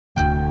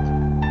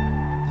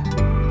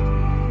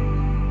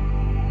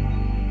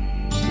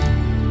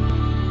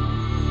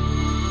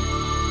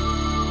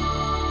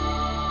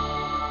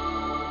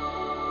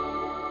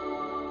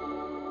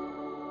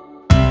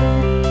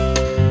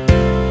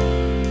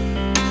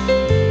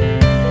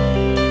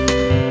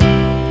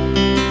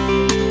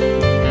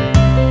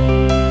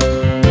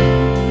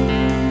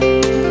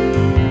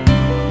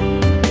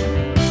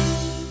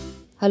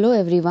Hello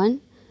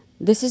everyone,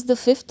 this is the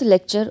 5th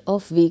lecture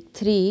of week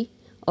 3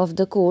 of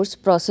the course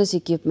Process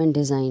Equipment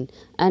Design,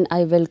 and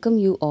I welcome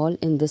you all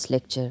in this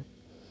lecture.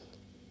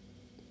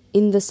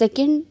 In the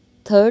 2nd,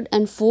 3rd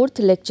and 4th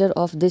lecture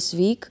of this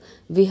week,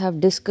 we have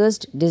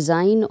discussed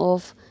design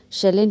of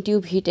shell and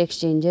tube heat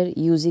exchanger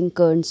using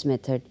Kern's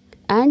method.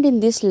 And in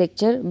this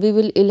lecture, we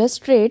will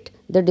illustrate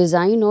the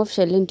design of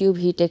shell and tube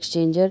heat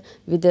exchanger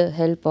with the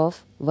help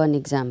of one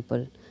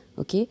example.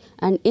 Okay,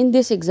 and in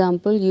this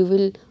example you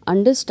will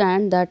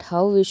understand that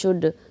how we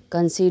should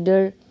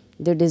consider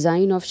the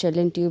design of shell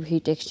and tube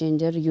heat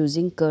exchanger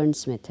using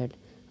Kern's method.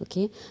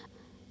 Okay,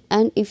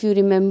 and if you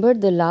remember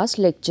the last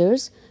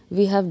lectures,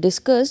 we have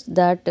discussed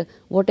that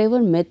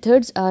whatever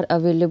methods are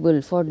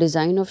available for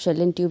design of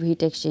shell and tube heat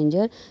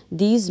exchanger,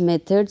 these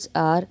methods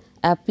are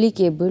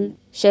applicable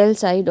shell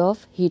side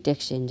of heat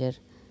exchanger,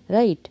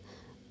 right?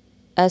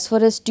 As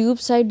far as tube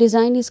side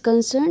design is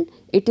concerned,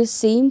 it is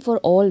same for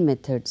all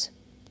methods.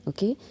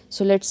 Okay,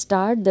 so let's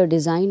start the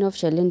design of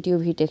shell and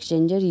tube heat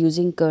exchanger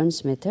using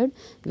Kern's method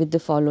with the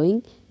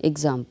following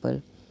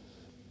example.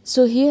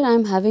 So here I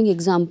am having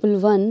example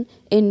 1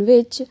 in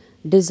which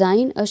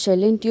design a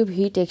shell and tube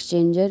heat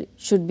exchanger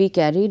should be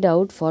carried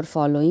out for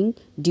following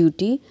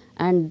duty,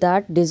 and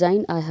that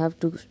design I have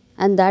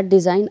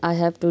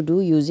to do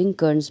using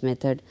Kern's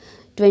method.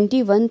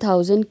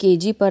 21,000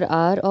 kg per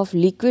hour of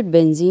liquid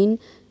benzene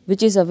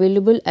which is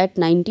available at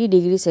 90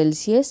 degrees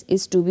Celsius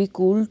is to be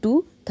cooled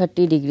to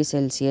 30 degrees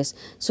Celsius.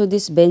 So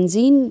this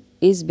benzene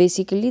is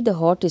basically the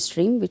hot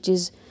stream which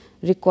is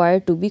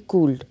required to be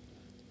cooled.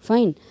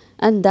 Fine.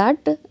 And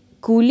that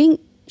cooling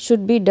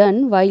should be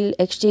done while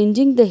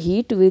exchanging the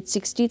heat with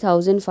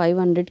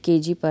 60,500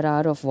 kg per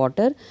hour of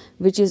water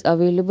which is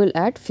available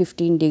at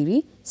 15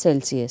 degrees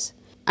Celsius.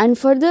 And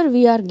further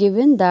we are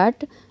given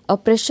that a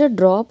pressure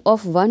drop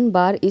of 1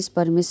 bar is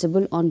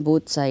permissible on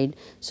both sides.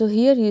 So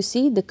here you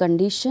see the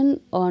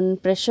condition on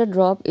pressure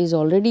drop is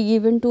already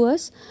given to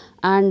us,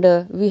 and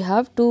we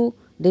have to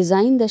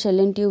design the shell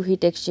and tube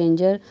heat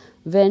exchanger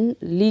when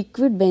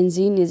liquid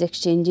benzene is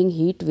exchanging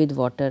heat with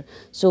water.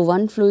 So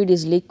one fluid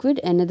is liquid,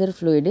 another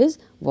fluid is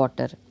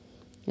water,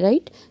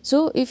 right?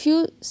 So if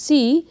you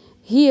see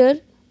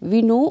here,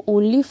 we know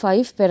only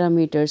 5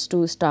 parameters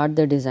to start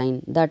the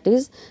design, that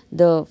is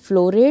the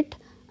flow rate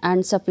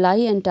and supply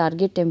and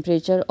target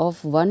temperature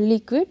of one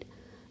liquid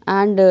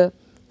and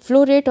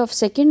flow rate of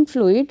second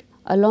fluid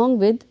along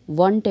with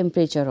one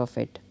temperature of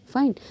it.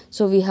 Fine.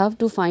 So we have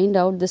to find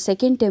out the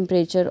second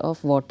temperature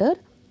of water,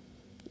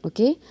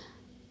 okay,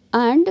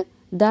 and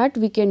that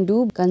we can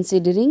do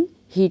considering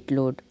heat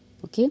load.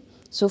 Okay.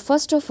 So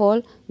first of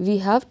all we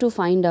have to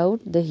find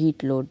out the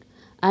heat load,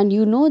 and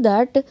you know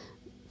that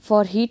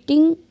for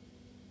heating,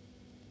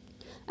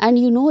 and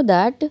you know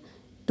that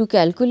to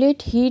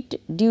calculate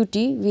heat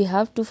duty we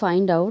have to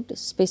find out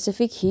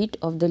specific heat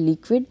of the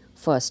liquid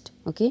first.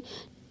 Okay.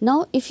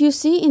 Now if you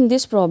see in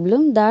this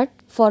problem that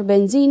for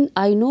benzene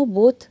I know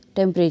both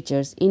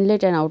temperatures,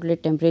 inlet and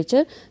outlet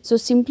temperature. So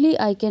simply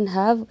I can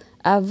have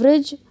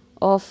average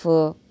of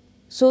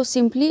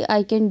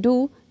I can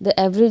do the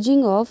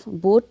averaging of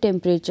both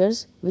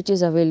temperatures which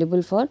is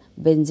available for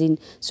benzene.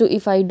 So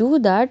if I do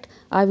that,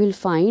 I will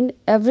find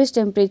average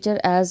temperature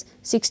as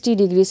 60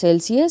 degrees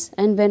Celsius,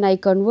 and when I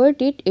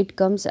convert it, it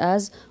comes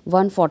as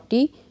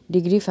 140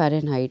 degree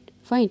Fahrenheit.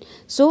 Fine.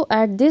 So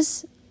at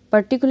this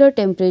particular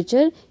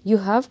temperature, you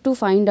have to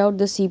find out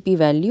the Cp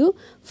value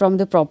from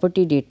the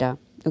property data.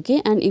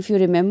 Okay. And if you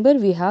remember,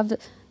 we have the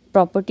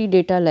property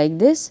data like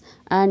this,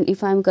 and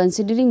if I am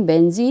considering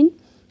benzene,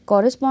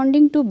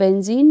 corresponding to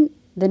benzene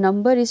the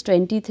number is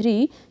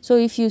 23. So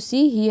if you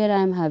see here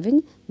I am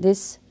having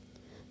this,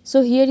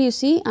 so here you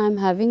see I am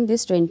having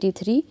this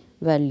 23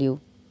 value,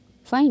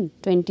 fine,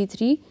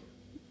 23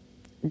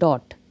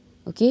 dot,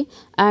 okay,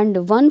 and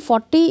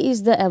 140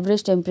 is the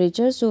average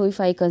temperature. So if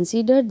I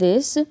consider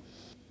this,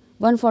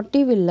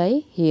 140 will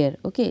lie here.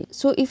 Okay.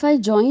 So if I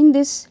join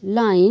this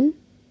line,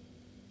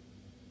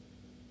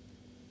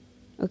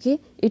 okay,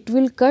 it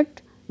will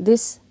cut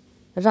this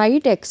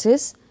right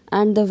axis,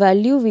 and the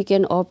value we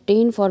can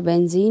obtain for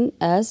benzene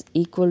as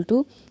equal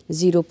to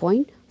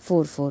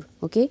 0.44.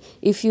 Okay.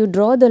 If you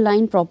draw the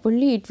line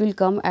properly, it will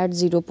come at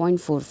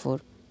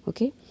 0.44.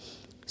 Okay.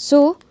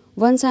 So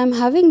once I am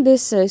having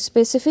this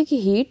specific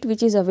heat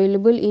which is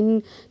available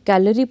in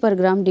calorie per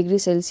gram degree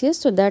Celsius,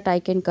 so that I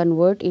can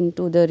convert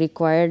into the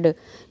required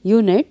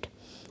unit,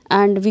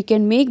 and we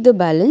can make the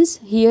balance.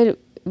 Here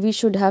we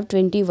should have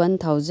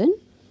 21,000.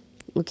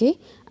 Okay,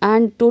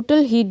 and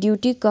total heat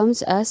duty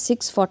comes as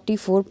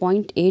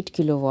 644.8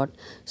 kilowatt.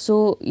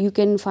 So you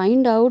can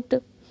find out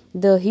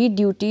the heat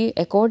duty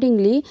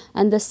accordingly,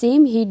 and the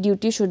same heat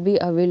duty should be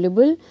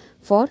available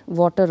for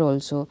water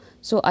also.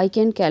 So I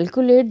can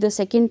calculate the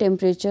second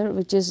temperature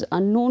which is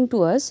unknown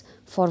to us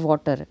for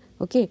water.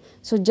 Okay.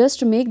 So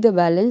just make the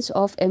balance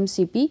of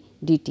mCp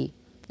dt.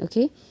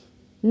 Okay.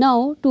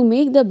 Now to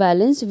make the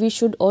balance, we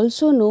should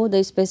also know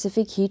the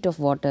specific heat of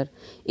water.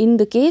 In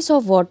the case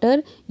of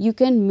water, you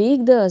can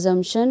make the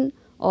assumption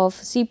of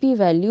Cp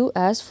value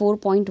as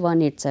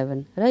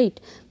 4.187, right,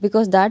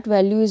 because that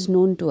value is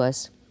known to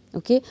us.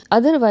 Okay.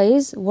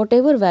 Otherwise,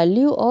 whatever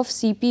value of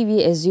Cp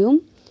we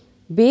assume,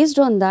 based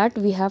on that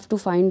we have to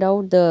find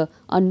out the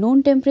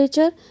unknown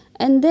temperature,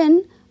 and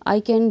then I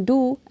can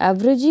do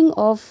averaging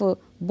of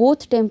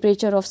both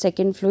temperature of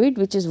second fluid,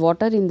 which is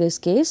water in this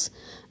case,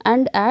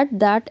 and at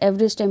that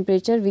average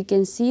temperature we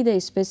can see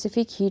the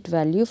specific heat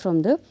value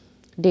from the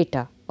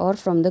data or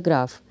from the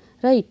graph,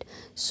 right.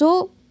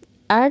 So,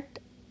 at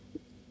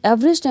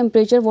average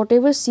temperature,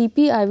 whatever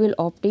Cp I will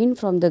obtain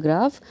from the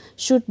graph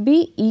should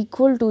be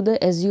equal to the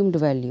assumed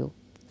value,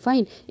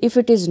 fine. If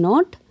it is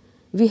not,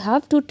 we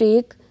have to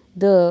take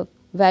the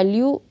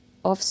value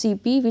of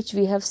Cp which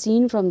we have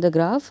seen from the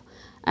graph,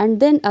 and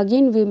then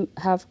again we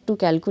have to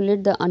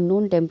calculate the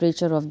unknown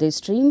temperature of the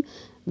stream.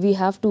 We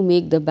have to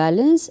make the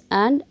balance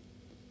and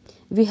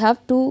we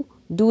have to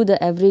do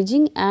the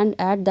averaging, and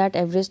at that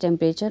average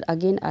temperature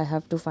again I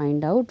have to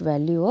find out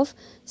value of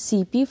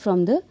Cp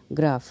from the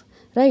graph,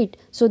 right.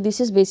 So,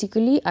 this is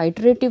basically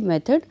iterative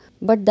method,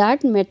 but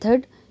that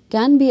method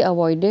can be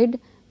avoided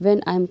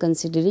when I am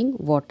considering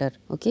water.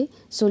 Okay.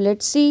 So, let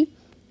us see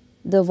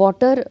the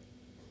water.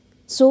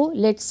 So,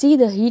 let us see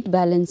the heat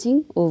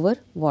balancing over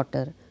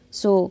water.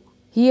 So,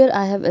 here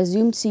I have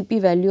assumed Cp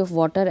value of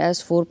water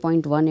as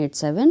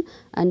 4.187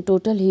 and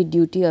total heat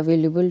duty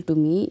available to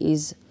me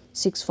is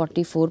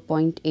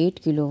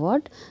 644.8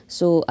 kilowatt.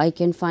 So, I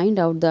can find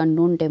out the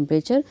unknown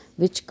temperature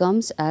which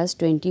comes as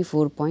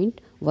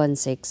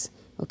 24.16.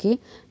 Okay.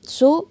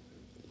 So,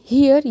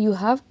 here you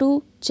have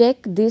to check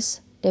this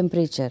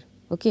temperature,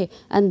 okay,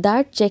 and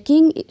that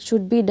checking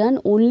should be done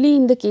only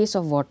in the case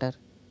of water,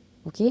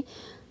 okay,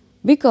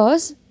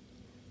 because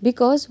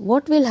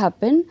what will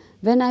happen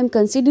when I am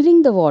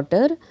considering the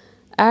water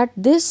at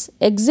this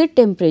exit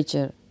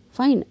temperature,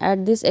 fine,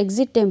 at this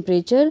exit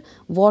temperature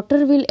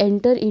water will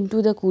enter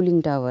into the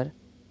cooling tower,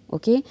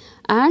 okay,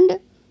 and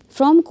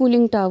from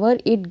cooling tower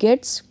it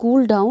gets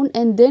cooled down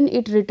and then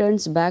it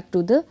returns back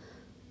to the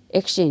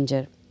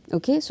exchanger.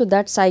 Okay. So,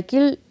 that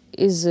cycle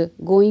is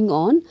going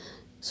on.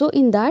 So,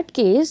 in that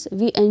case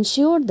we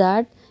ensure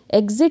that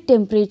exit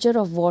temperature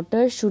of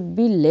water should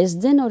be less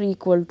than or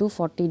equal to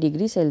 40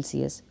 degrees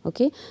Celsius.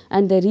 Okay.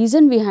 And the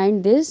reason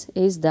behind this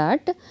is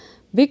that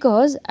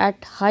because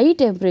at high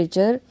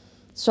temperature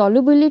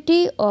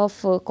solubility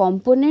of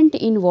component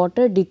in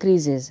water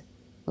decreases,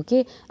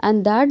 okay,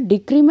 and that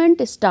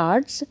decrement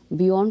starts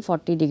beyond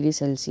 40 degrees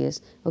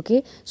Celsius.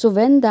 Okay. So,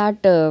 when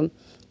that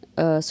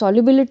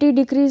solubility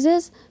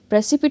decreases,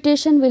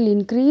 precipitation will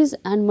increase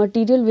and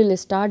material will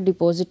start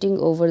depositing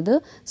over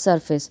the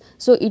surface.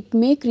 So, it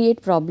may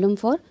create problem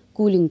for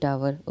cooling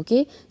tower.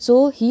 Okay.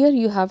 So, here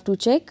you have to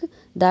check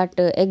that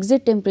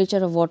exit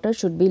temperature of water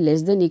should be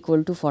less than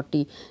equal to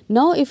 40.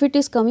 Now, if it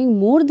is coming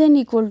more than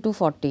equal to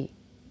 40,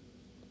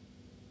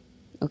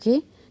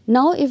 okay,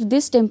 now if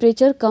this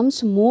temperature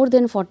comes more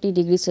than 40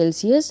 degrees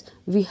Celsius,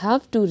 we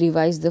have to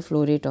revise the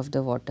flow rate of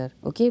the water,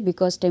 okay,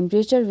 because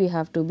temperature we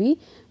have to be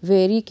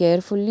very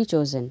carefully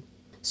chosen.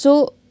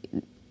 So,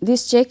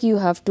 this check you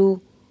have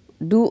to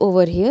do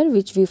over here,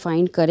 which we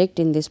find correct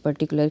in this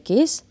particular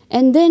case,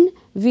 and then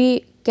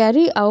we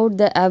carry out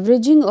the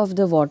averaging of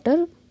the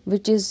water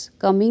which is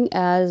coming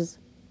as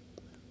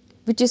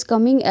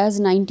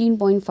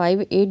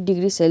 19.58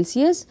 degrees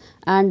Celsius,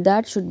 and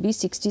that should be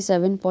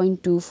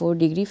 67.24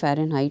 degree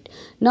Fahrenheit.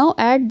 Now,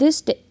 at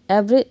this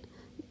average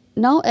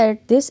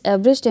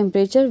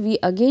temperature we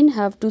again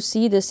have to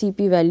see the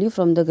Cp value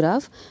from the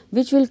graph,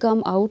 which will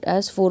come out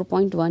as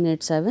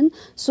 4.187.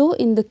 So,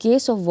 in the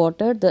case of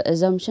water the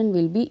assumption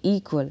will be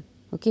equal.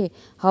 Okay.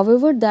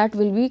 However, that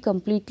will be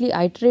completely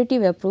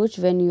iterative approach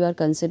when you are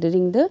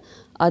considering the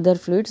other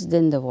fluids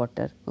than the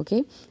water.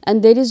 Okay.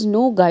 And there is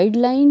no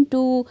guideline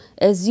to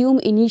assume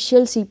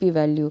initial Cp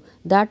value,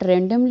 that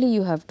randomly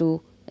you have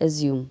to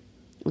assume.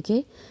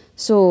 Okay.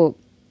 So,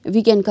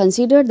 we can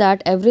consider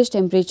that average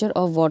temperature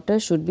of water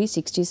should be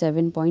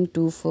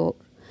 67.24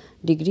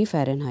 degree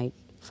Fahrenheit,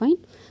 fine.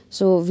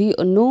 So, we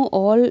know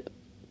all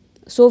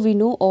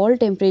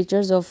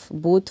temperatures of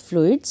both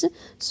fluids.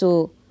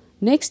 So,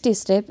 next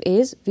step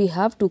is we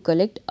have to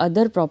collect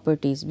other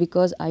properties,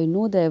 because I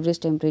know the average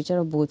temperature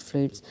of both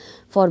fluids.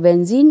 For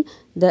benzene,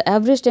 the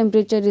average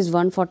temperature is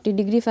 140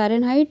 degree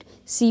Fahrenheit,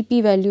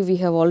 Cp value we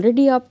have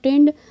already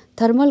obtained.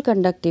 Thermal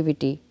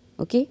conductivity,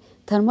 okay,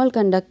 thermal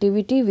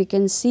conductivity we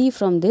can see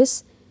from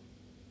this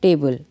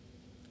table.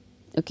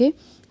 Okay.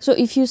 So,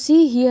 if you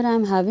see here I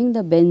am having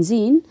the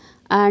benzene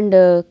and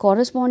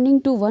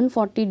corresponding to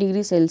 140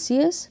 degree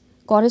Celsius,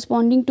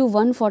 corresponding to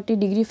 140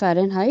 degree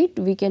Fahrenheit,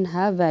 we can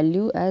have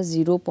value as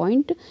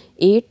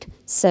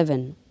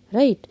 0.87,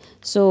 right.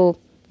 So,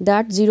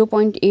 that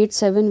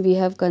 0.87 we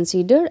have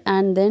considered,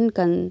 and then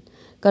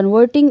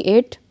converting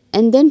it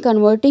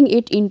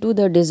into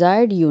the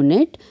desired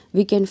unit,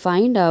 we can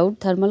find out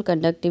thermal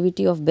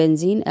conductivity of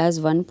benzene as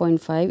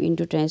 1.5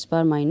 into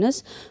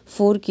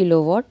 10⁻⁻⁴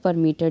 kilowatt per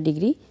meter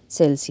degree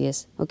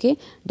Celsius. Okay.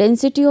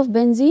 Density of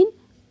benzene,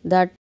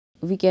 that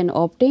we can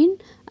obtain,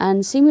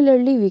 and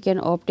similarly we can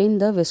obtain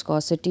the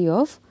viscosity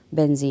of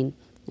benzene.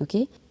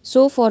 Okay.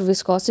 So, for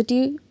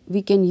viscosity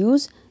we can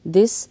use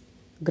this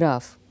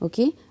graph.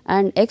 okay,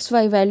 and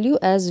xy value,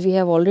 as we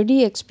have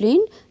already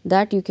explained,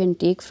 that you can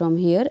take from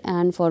here,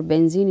 and for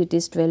benzene it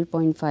is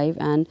 12.5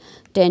 and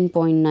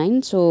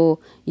 10.9. So,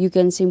 you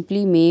can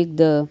simply make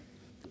the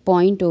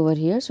point over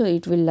here. So,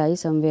 it will lie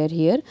somewhere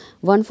here.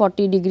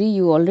 140 degree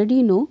you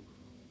already know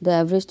the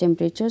average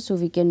temperature. So,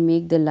 we can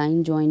make the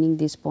line joining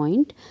this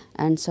point,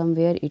 and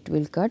somewhere it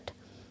will cut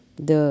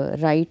the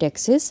right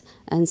axis,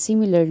 and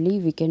similarly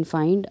we can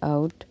find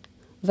out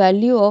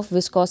value of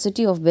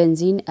viscosity of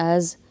benzene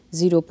as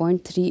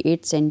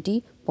 0.38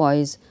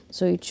 centipoise.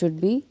 So, it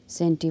should be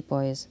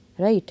centipoise,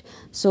 right.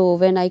 So,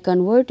 when I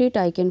convert it,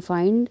 I can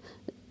find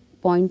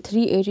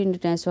 0.38 into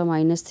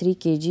 10⁻³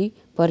 kg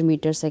per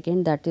meter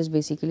second. That is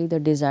basically the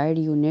desired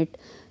unit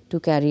to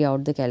carry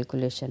out the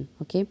calculation.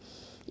 Okay.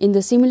 In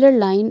the similar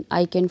line,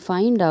 I can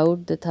find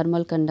out the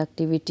thermal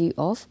conductivity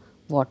of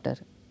water.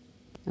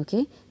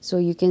 Okay. So,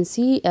 you can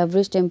see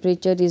average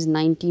temperature is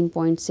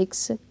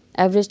 19.6,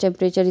 average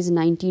temperature is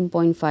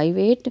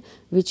 19.58,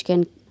 which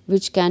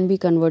can be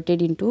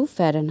converted into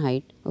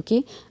Fahrenheit.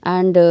 Okay.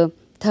 And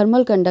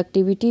thermal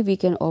conductivity we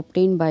can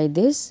obtain by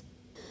this,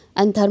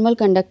 and thermal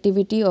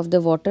conductivity of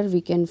the water we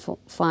can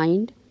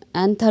find,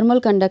 and thermal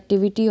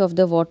conductivity of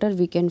the water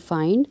we can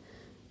find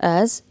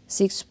as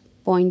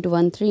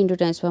 6.13 into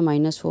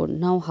 10⁻⁴.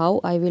 Now, how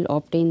I will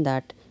obtain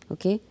that?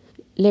 Okay.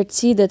 Let us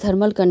see the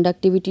thermal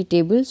conductivity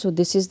table. So,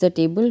 this is the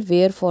table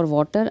where for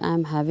water I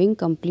am having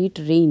complete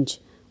range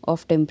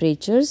of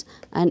temperatures,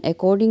 and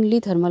accordingly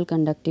thermal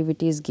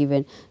conductivity is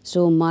given.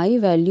 So, my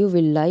value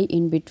will lie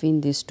in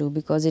between these two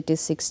because it is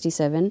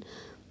 67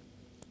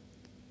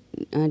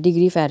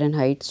 degree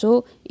Fahrenheit.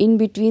 So, in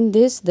between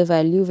this the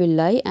value will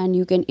lie, and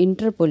you can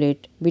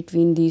interpolate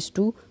between these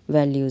two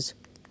values,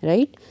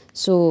 right.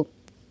 So,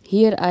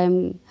 here I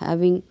am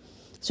having,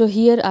 so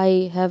here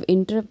I have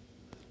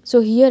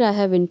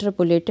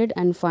interpolated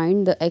and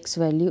find the x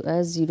value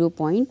as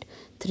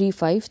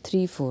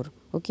 0.3534.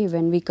 Okay.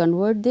 When we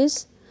convert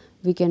this,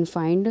 we can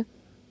find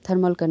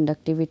thermal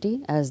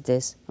conductivity as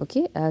this,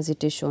 okay, as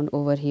it is shown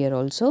over here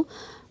also.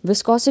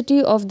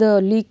 Viscosity of the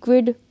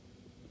liquid,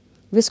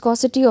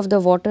 viscosity of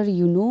the water,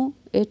 you know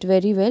it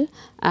very well,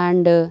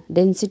 and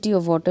density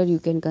of water you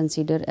can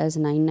consider as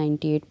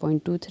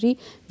 998.23,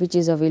 which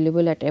is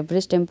available at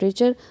average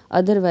temperature.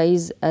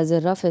 Otherwise, as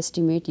a rough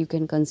estimate you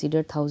can consider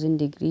 1000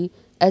 degree,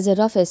 as a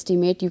rough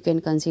estimate you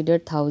can consider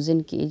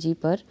 1000 kg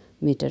per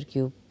meter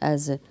cube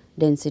as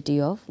density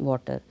of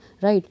water,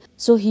 right.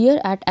 So, here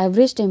at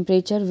average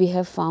temperature we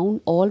have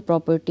found all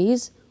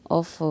properties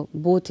of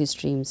both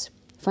streams,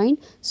 fine.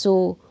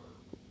 So,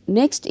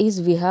 next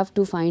is we have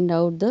to find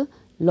out the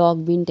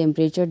log mean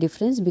temperature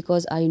difference,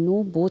 because I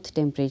know both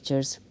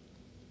temperatures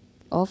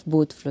of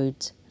both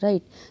fluids,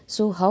 right.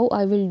 So, how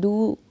I will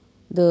do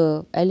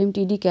the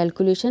LMTD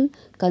calculation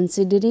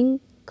considering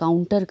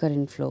counter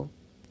current flow,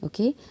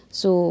 okay.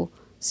 So,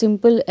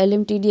 simple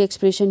LMTD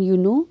expression you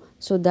know,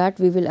 so that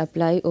we will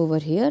apply over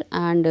here,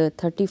 and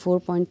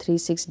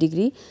 34.36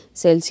 degree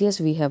Celsius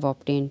we have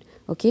obtained,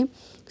 okay.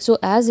 So,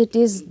 as it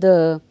is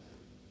the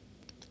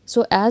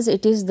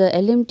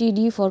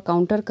LMTD for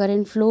counter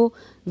current flow,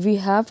 we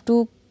have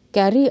to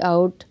carry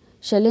out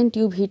shell and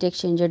tube heat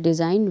exchanger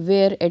design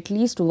where at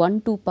least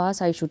 1-2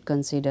 pass I should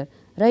consider,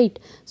 right.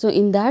 So,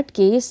 in that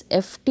case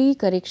FT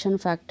correction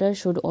factor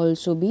should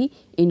also be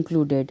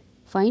included,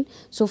 fine.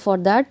 So, for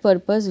that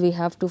purpose we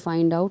have to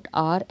find out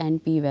R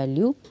and P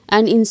value,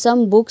 and in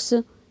some books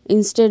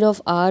instead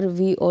of R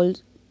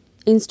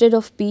instead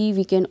of P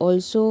we can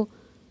also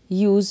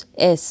use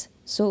S.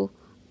 So,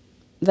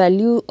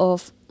 values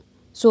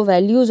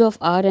of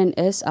R and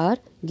S are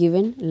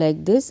given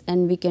like this,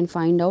 and we can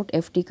find out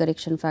FT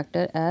correction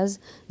factor as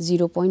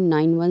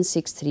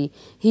 0.9163.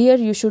 Here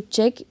you should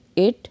check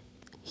it.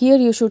 Here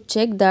you should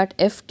check that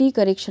FT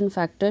correction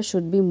factor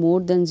should be more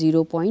than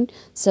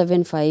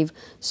 0.75.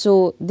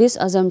 So, this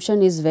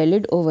assumption is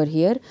valid over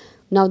here.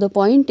 Now, the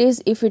point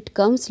is if it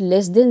comes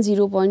less than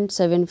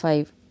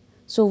 0.75,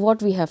 so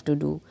what we have to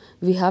do?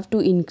 We have to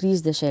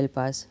increase the shell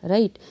pass,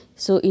 right.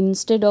 So,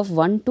 instead of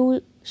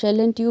 1-2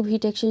 shell and tube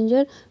heat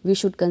exchanger, we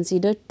should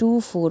consider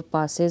 2-4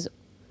 passes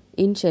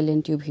in shell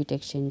and tube heat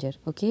exchanger,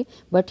 okay.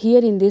 But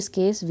here in this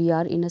case we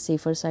are in a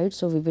safer side,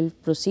 so we will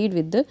proceed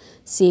with the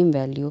same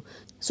value.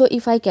 So,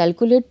 if I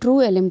calculate true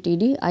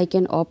LMTD, I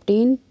can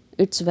obtain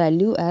its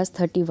value as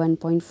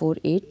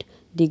 31.48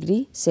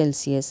 degree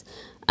Celsius,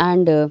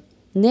 and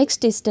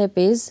next step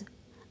is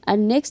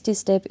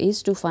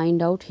to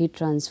find out heat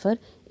transfer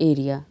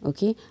area,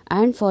 okay.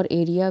 And for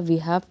area we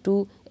have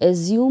to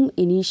assume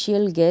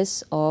initial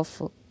guess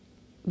of,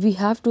 we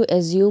have to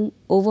assume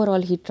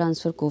overall heat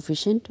transfer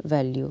coefficient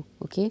value,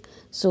 okay.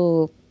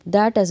 So,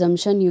 that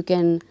assumption you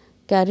can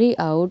carry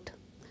out,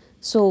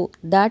 so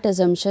that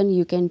assumption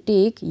you can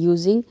take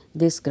using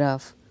this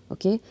graph,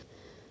 okay.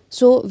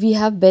 So, we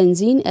have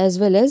benzene as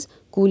well as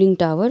cooling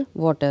tower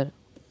water,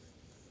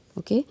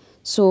 okay.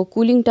 So,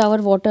 cooling tower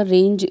water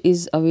range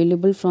is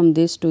available from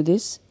this to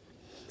this.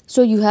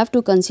 So, you have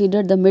to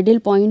consider the middle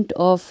point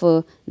of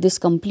this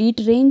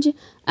complete range,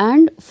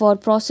 and for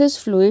process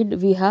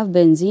fluid we have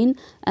benzene,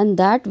 and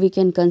that we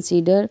can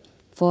consider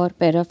for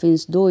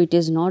paraffins, though it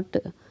is not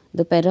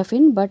the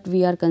paraffin, but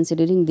we are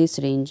considering this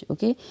range,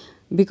 okay,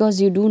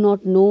 because you do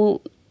not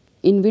know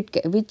in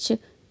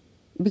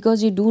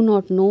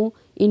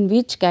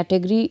which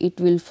category it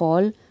will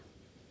fall,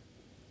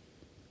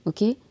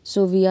 okay. So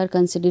we are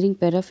considering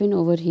paraffin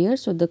over here,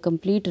 so the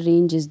complete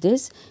range is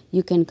this.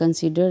 You can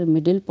consider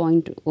middle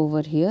point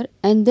over here,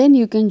 and then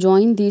you can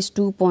join these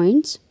 2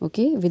 points,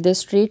 okay, with a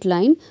straight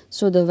line.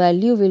 So the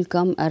value will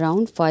come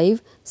around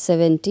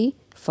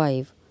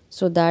 575.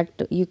 So that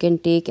you can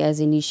take as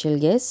initial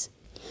guess.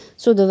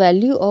 So the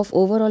value of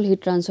overall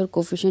heat transfer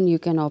coefficient you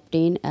can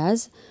obtain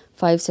as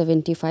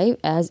 575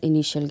 as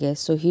initial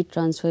guess. So heat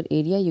transfer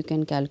area you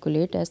can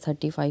calculate as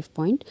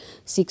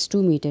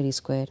 35.62 meter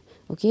square,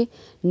 okay.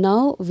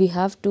 Now we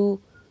have to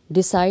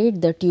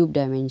decide the tube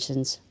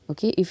dimensions,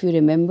 okay. If you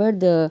remember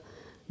the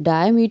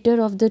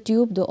diameter of the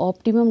tube, the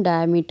optimum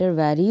diameter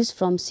varies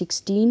from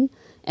 16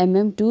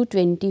 mm to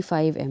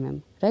 25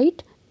 mm,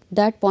 right.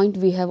 That point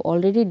we have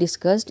already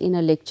discussed in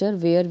a lecture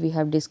where we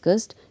have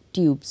discussed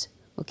tubes,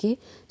 okay.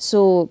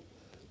 So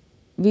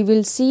we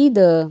will see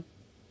the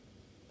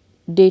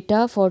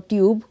data for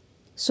tube.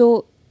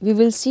 So we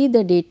will see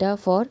the data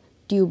for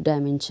tube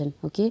dimension,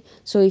 okay.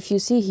 So if you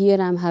see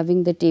here I am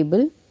having the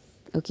table,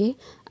 okay,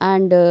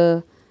 and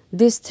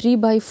this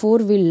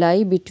 3/4 will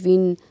lie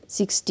between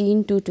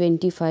 16 to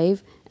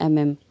 25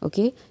 mm,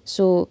 okay.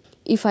 So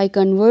if I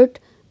convert,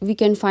 we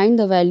can find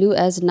the value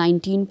as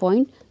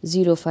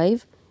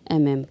 19.05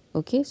 mm,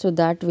 okay. So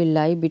that will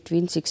lie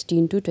between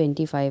 16 to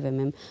 25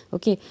 mm,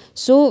 okay.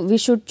 So we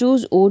should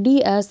choose OD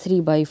as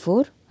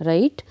 3/4,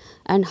 right,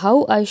 and how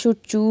I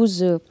should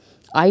choose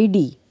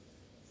ID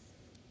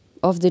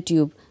of the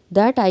tube,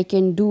 that I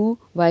can do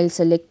while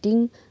selecting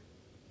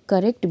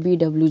correct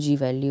BWG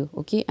value,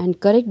 okay. And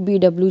correct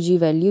BWG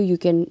value you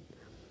can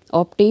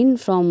obtain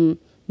from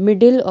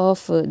middle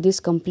of this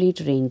complete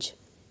range,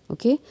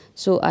 okay.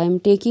 So I am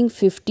taking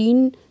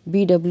 15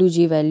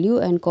 BWG value,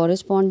 and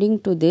corresponding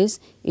to this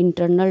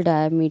internal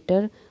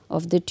diameter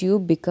of the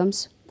tube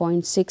becomes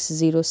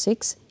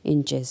 0.606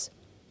 inches,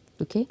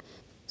 okay.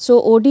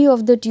 So OD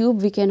of the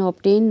tube we can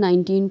obtain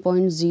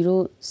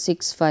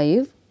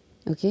 19.065,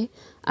 okay,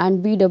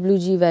 and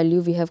BWG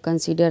value we have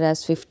considered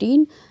as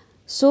 15.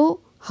 So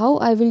how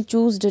I will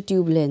choose the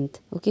tube length,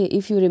 okay.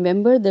 If you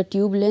remember the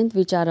tube length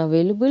which are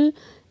available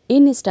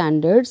in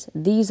standards,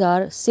 these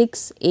are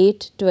 6,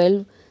 8,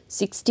 12,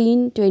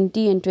 16,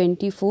 20 and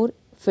 24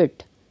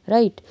 feet,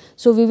 right.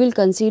 So we will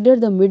consider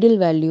the middle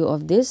value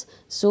of this.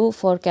 So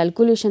for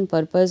calculation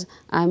purpose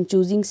I am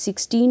choosing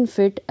 16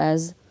 feet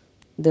as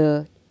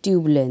the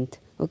tube length,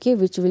 okay,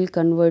 which will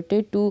convert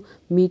it to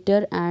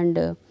meter,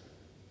 and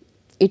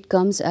it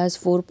comes as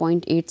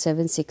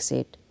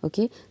 4.8768,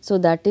 okay. So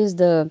that is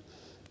the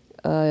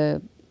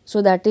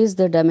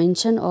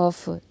dimension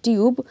of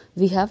tube.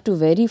 We have to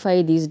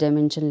verify these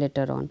dimension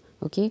later on,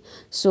 okay.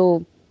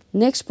 So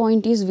next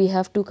point is we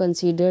have to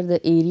consider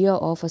the area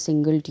of a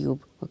single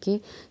tube,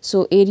 okay.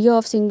 So area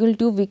of single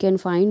tube we can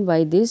find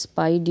by this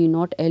pi d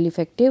naught L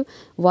effective.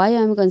 Why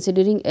I am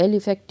considering L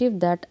effective,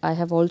 that I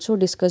have also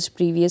discussed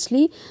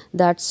previously,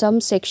 that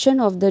some section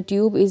of the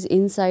tube is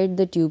inside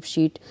the tube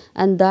sheet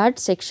and that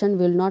section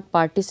will not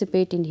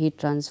participate in heat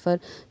transfer.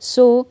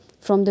 So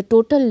from the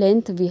total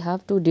length we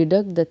have to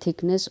deduct the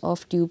thickness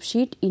of tube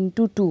sheet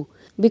into 2,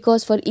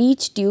 because for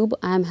each tube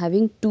I am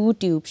having 2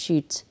 tube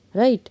sheets,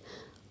 right.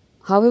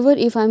 However,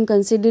 if I am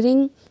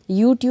considering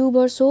U tube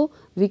or so,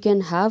 we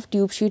can have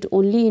tube sheet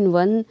only in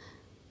one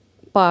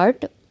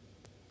part,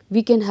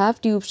 we can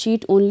have tube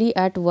sheet only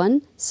at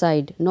one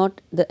side, not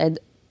the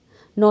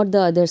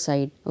other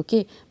side,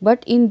 okay.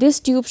 But in this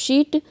tube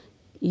sheet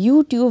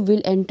U tube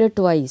will enter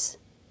twice,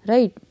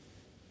 right.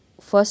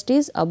 First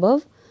is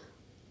above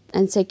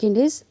and second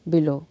is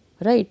below,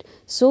 right.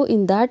 So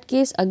in that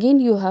case again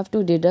you have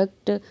to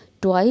deduct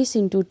twice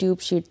into tube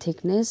sheet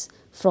thickness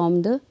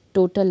from the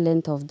total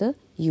length of the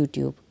U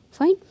tube,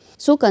 fine.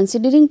 So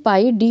considering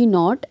pi d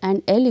naught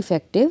and L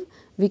effective,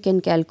 we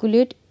can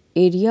calculate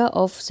area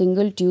of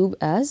single tube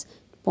as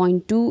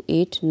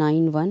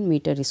 0.2891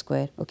 meter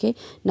square, okay.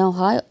 Now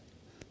how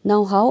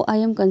I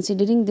am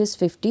considering this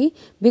 50,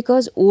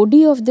 because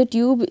OD of the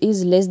tube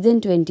is less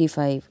than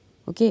 25,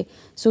 okay.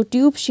 So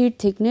tube sheet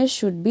thickness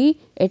should be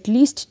at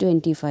least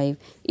 25.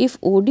 If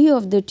OD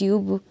of the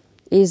tube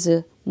is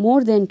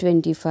more than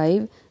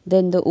 25,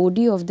 then the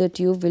OD of the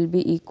tube will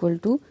be equal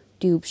to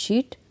tube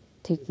sheet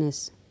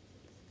thickness,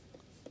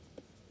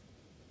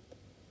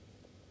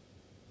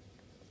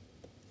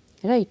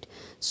 right.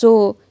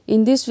 So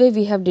in this way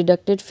we have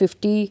deducted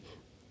 50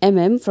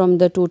 mm from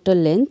the total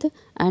length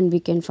and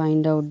we can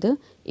find out the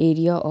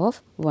area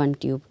of one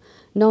tube.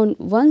 Now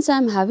once I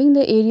am having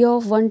the area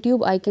of one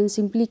tube, I can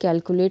simply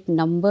calculate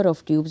number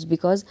of tubes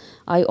because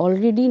I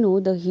already know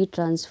the heat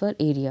transfer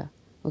area,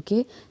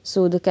 okay.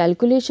 So the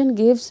calculation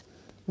gives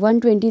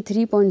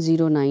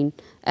 123.09.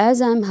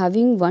 As I am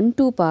having 1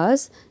 2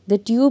 pass, the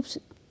tube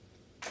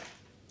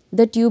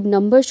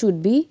number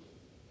should be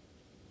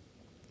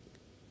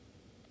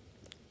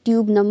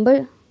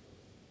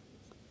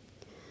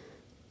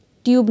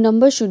tube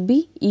number should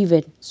be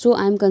even. So,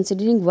 I am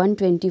considering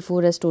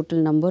 124 as total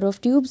number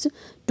of tubes,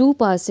 2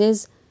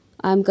 passes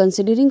I am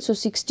considering. So,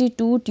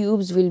 62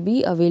 tubes will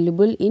be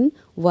available in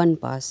one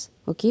pass.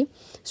 Okay.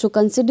 So,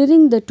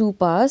 considering the 2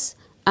 pass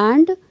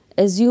and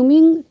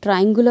assuming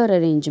triangular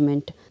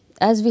arrangement,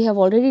 as we have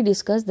already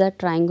discussed that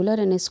triangular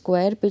and a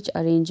square pitch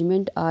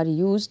arrangement are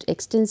used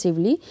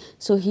extensively.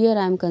 So, here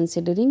I am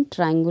considering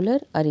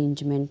triangular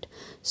arrangement.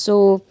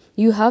 So,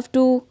 you have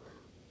to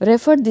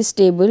refer this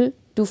table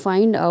to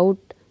find out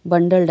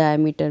bundle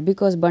diameter,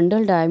 because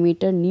bundle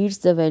diameter needs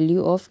the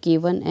value of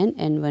K1 and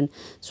N1.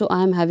 So,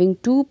 I am having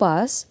 2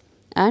 pass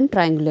and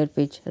triangular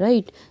pitch,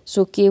 right.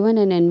 So, K1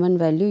 and N1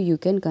 value you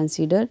can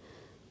consider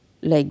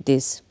like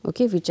this,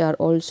 okay, which are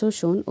also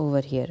shown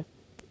over here.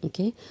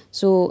 Okay.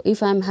 So,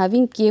 if I am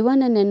having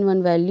K1 and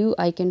N1 value,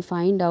 I can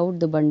find out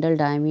the bundle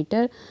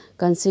diameter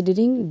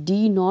considering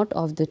D naught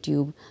of the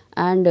tube,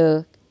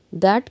 and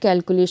that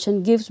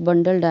calculation gives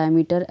bundle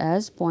diameter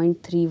as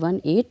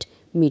 0.318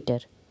 meter.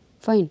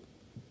 Fine.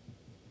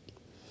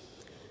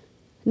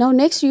 Now,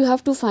 next you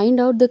have to find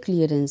out the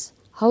clearance.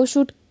 How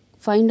should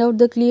find out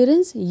the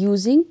clearance?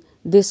 Using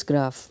this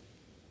graph.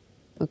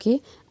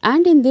 Okay.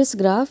 And in this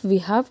graph we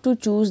have to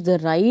choose the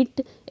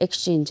right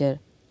exchanger.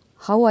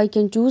 How I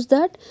can choose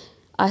that?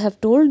 I have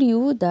told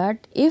you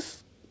that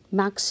if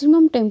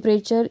maximum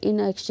temperature in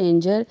a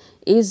exchanger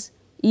is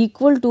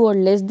equal to or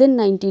less than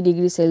 90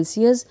 degrees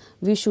Celsius,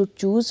 we should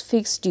choose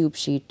fixed tube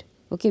sheet,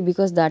 okay,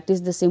 because that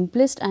is the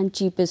simplest and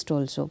cheapest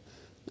also.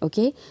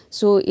 Okay.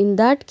 So, in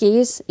that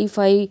case if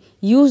I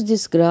use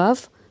this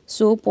graph,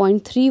 so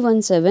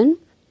 0.317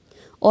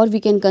 or we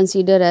can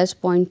consider as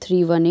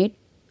 0.318,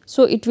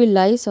 so it will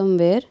lie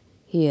somewhere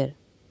here,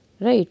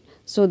 right.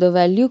 So, the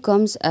value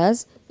comes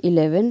as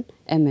 11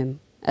 mm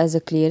as a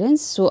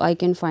clearance. So, I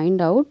can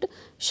find out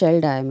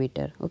shell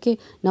diameter. Okay.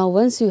 Now,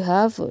 once you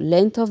have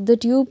length of the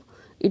tube,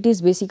 it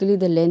is basically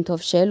the length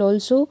of shell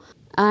also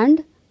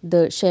and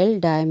the shell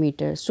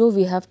diameter. So,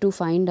 we have to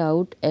find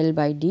out L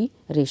by D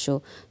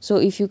ratio. So,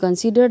 if you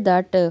consider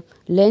that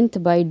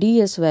length by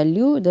ds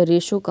value, the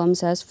ratio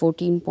comes as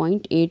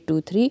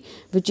 14.823,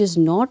 which is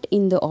not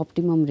in the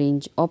optimum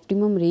range.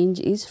 Optimum range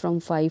is from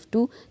 5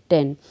 to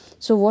 10.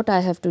 So, what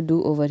I have to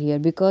do over here,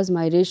 because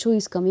my ratio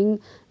is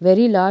coming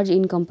very large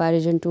in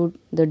comparison to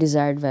the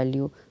desired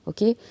value.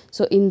 Okay.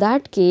 So, in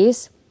that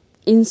case,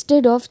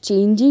 instead of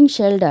changing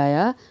shell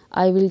dia,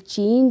 I will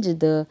change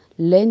the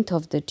length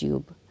of the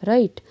tube,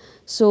 right.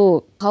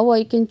 So, how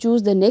I can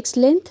choose the next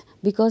length?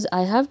 Because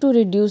I have to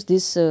reduce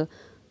this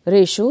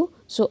ratio.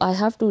 So, I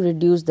have to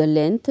reduce the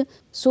length.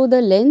 So,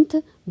 the length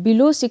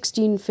below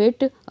 16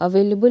 feet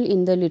available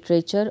in the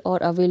literature or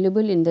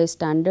available in the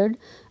standard,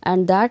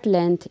 and that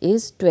length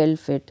is 12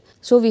 feet.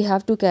 So, we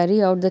have to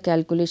carry out the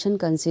calculation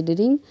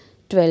considering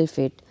 12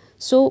 feet.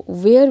 So,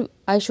 where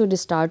I should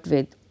start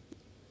with?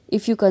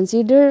 If you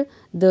consider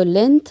the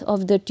length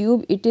of the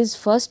tube, it is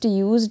first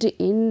used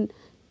in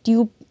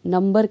tube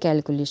number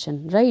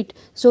calculation, right.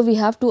 So, we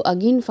have to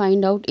again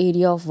find out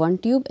area of one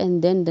tube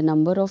and then the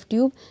number of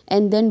tube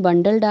and then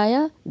bundle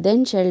dia,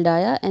 then shell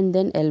dia and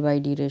then L by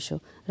D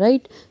ratio,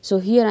 right. So,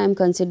 here I am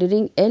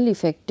considering L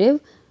effective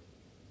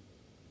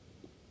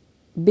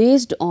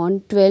based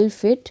on 12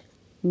 feet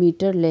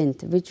meter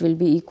length, which will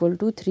be equal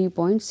to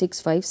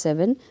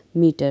 3.657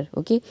 meter.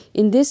 Okay.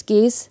 In this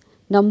case,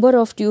 number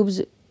of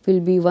tubes will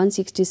be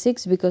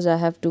 166 because I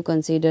have to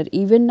consider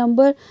even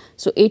number.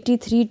 So,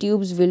 83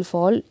 tubes will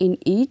fall in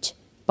each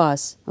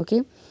pass.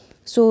 Okay.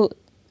 So,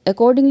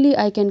 accordingly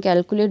I can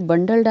calculate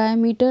bundle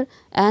diameter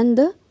and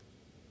the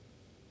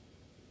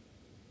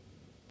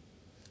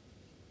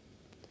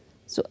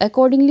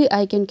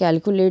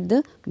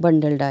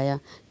bundle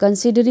dia,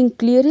 considering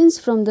clearance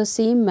from the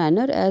same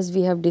manner as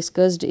we have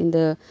discussed in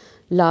the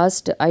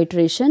last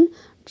iteration.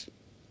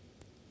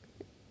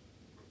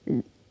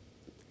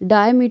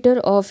 Diameter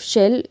of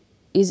shell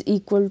is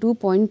equal to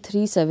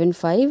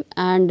 0.375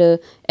 and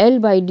L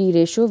by D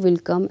ratio will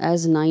come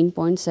as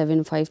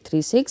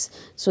 9.7536.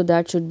 So,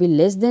 that should be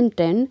less than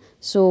 10.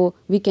 So,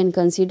 we can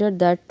consider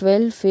that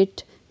 12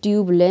 feet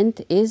tube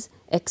length is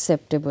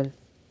acceptable,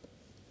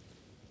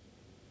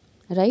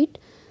 right.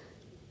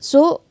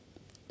 So,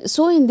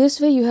 in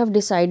this way you have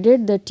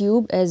decided the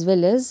tube as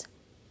well as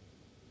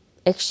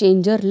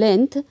exchanger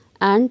length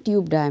and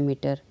tube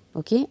diameter,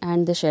 okay,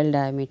 and the shell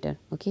diameter.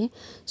 Okay.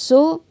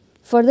 So,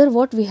 further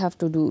what we have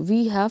to do?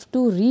 We have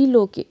to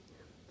relocate.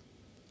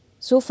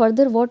 So,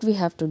 further what we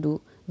have to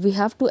do? We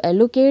have to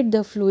allocate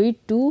the fluid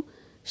to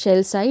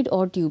shell side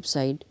or tube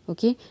side.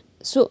 Okay.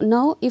 So,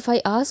 now if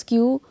I ask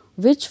you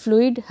which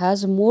fluid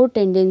has more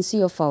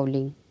tendency of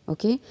fouling,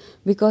 okay,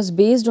 because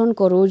based on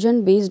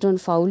corrosion, based on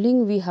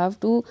fouling, we have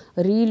to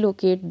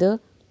locate the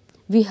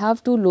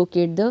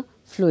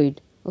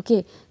fluid.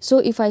 Okay. So,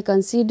 if I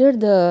consider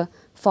the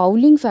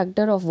fouling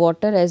factor of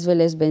water as well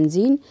as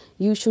benzene,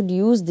 you should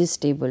use this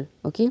table.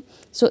 Okay.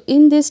 So,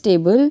 in this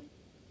table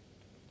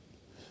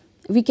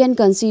we can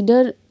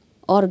consider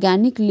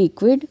organic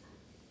liquid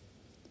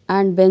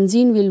and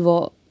benzene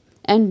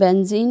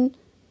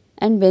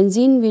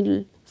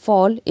will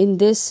fall in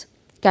this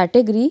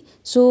category.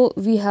 So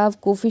we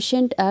have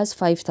coefficient as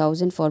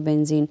 5000 for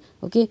benzene.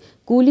 Okay,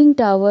 cooling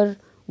tower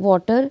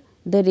water,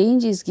 the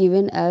range is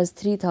given as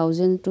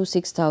 3000 to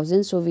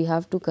 6000. So we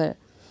have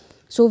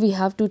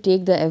to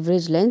take the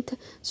average length.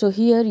 So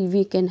here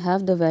we can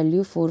have the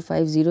value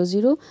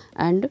 4500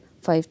 and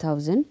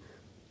 5000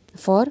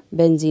 for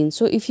benzene.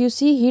 So if you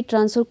see, heat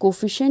transfer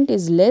coefficient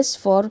is less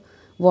for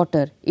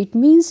water, it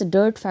means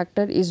dirt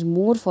factor is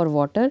more for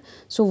water.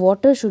 So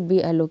water should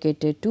be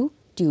allocated to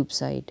tube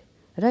side,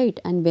 right,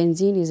 and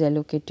benzene is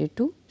allocated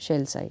to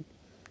shell side.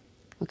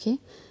 Okay.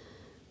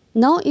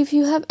 Now if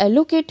you have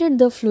allocated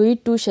the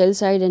fluid to shell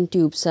side and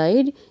tube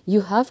side,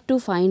 you have to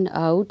find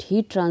out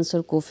heat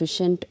transfer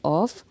coefficient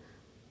of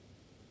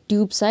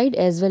tube side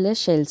as well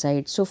as shell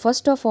side. So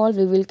first of all,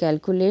 we will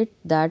calculate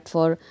that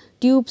for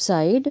tube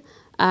side,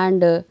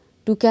 and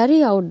to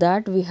carry out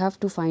that we have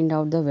to find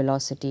out the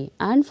velocity,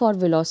 and for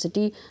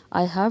velocity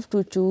I have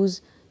to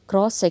choose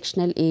cross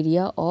sectional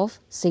area of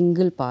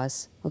single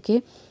pass.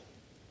 Okay.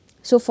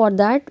 So for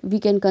that we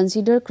can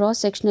consider cross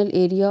sectional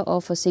area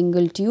of a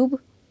single tube.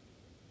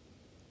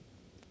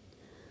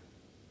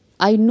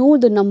 I know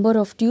the number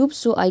of tubes,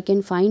 so I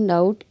can find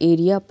out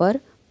area per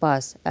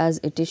pass as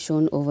it is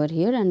shown over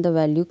here, and the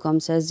value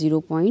comes as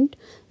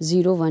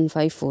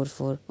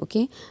 0.01544.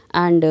 Okay.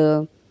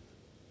 And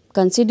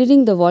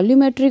considering the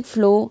volumetric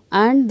flow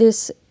and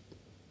this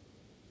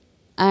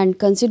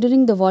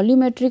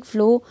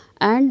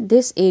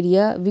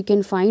area, we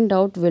can find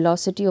out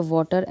velocity of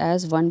water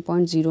as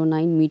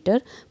 1.09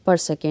 meter per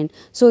second.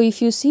 So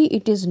if you see,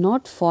 it is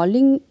not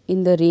falling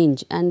in the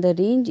range, and the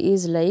range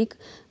is like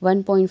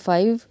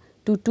 1.5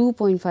 to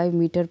 2.5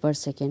 meter per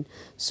second.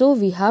 So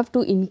we have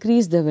to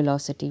increase the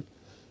velocity.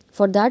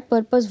 For that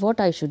purpose, what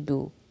I should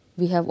do?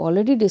 We have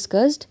already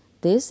discussed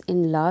this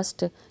in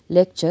last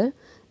lecture,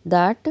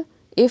 that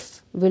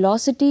if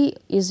velocity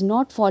is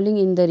not falling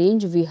in the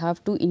range, we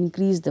have to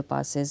increase the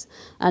passes,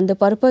 and the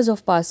purpose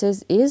of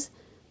passes is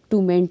to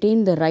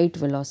maintain the right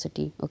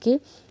velocity. Okay.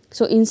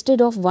 So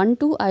instead of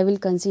 1-2, I will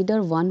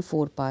consider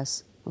 1-4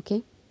 pass.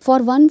 Okay. For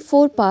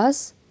 1-4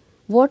 pass,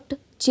 what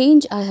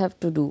change I have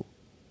to do?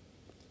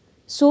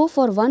 So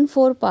for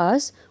 1-4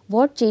 pass,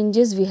 what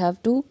changes we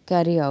have to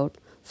carry out?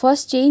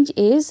 First change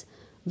is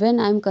when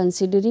I am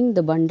considering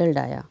the bundle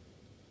dia.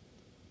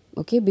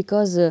 Okay,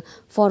 because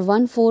for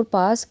 1-4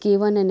 pass,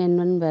 K1 and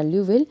N1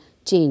 value will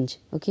change.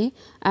 Okay,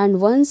 and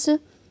once I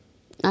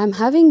am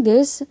having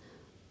this,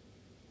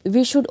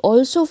 we should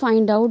also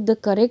find out the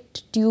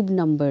correct tube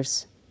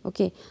numbers.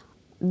 Okay,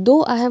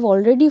 though I have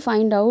already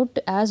find out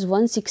as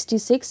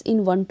 166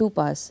 in 1-2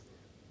 pass.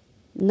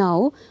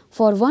 Now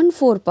for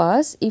 1-4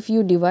 pass, if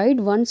you divide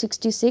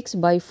 166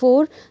 by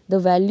 4, the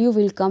value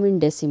will come in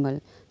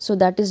decimal. So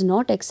that is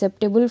not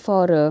acceptable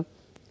for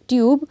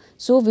tube.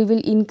 So we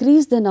will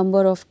increase the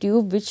number of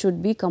tube, which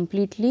should be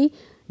completely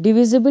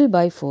divisible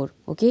by 4.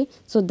 Okay.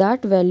 So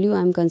that value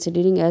I am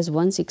considering as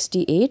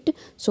 168.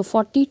 So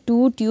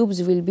 42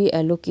 tubes will be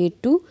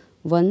allocated to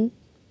one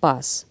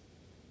pass,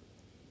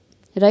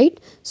 right.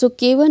 So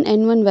K1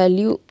 N1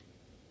 value.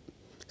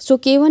 So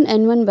K1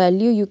 N1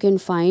 value you can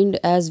find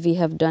as we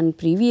have done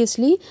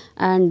previously,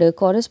 and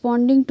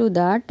corresponding to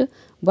that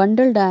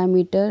bundle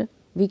diameter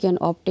we can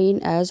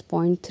obtain as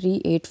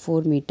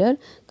 0.384 meter.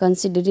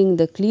 Considering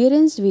the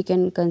clearance, we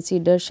can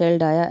consider shell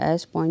dia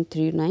as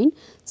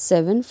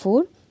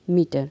 0.3974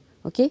 meter.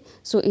 Okay.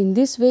 So in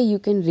this way you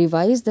can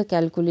revise the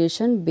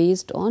calculation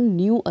based on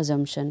new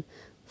assumption.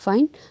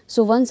 Fine.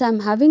 So once I am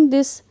having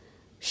this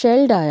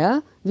shell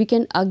dia, we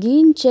can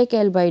again check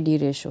L by D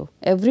ratio.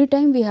 Every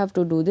time we have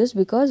to do this,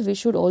 because we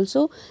should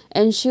also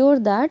ensure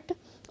that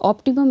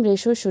optimum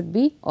ratio should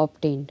be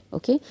obtained.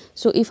 Okay.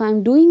 So if I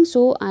am doing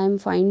so, I am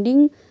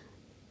finding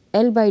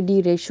L by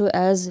D ratio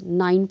as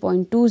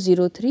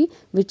 9.203,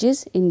 which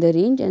is in the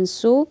range, and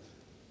so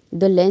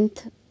the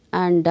length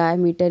and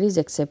diameter is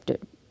accepted.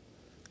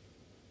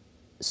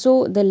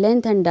 So the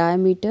length and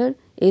diameter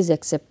is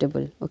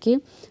acceptable. Okay.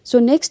 So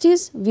next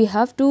is we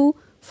have to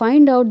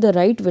find out the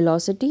right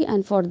velocity,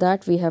 and for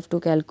that we have to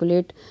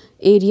calculate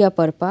area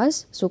per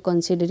pass. So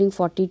considering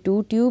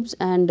 42 tubes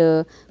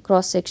and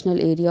cross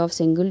sectional area of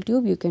single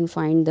tube, you can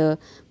find the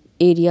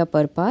area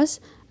per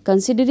pass.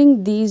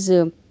 Considering these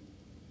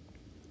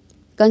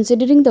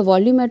considering the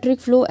volumetric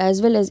flow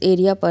as well as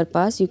area per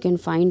pass, you can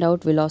find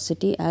out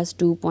velocity as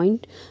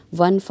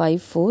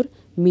 2.154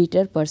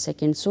 meter per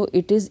second. So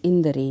it is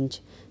in the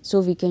range. So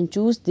we can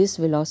choose this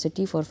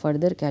velocity for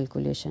further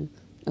calculation.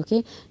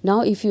 Okay.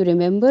 Now if you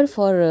remember,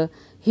 for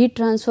heat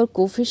transfer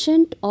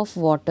coefficient of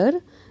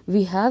water,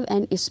 we have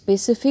an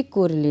specific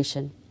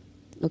correlation.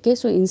 Okay.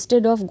 So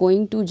instead of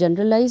going to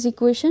generalized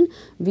equation,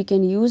 we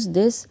can use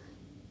this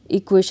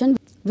equation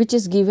which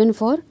is given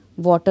for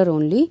water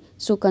only.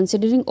 So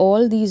considering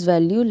all these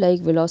value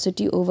like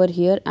velocity over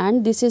here,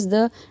 and this is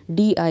the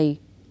di,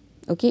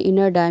 okay,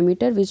 inner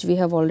diameter, which we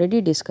have already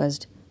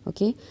discussed.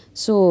 Okay.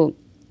 So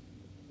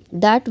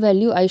that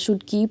value I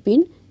should keep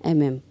in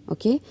mm.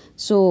 Okay.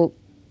 So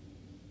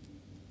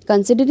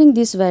considering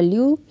this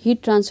value,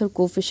 heat transfer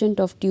coefficient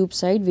of tube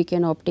side we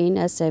can obtain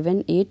as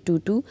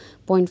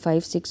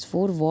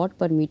 7822.564 watt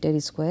per meter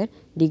square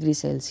degree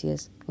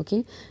Celsius.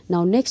 Okay.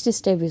 Now, next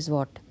step is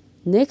what?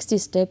 Next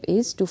step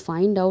is to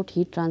find out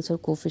heat transfer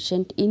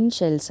coefficient in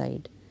shell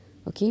side.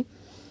 Okay.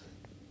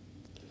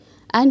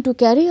 And to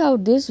carry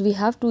out this, we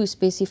have to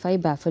specify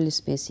baffle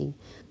spacing.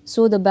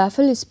 So, the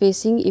baffle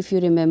spacing, if you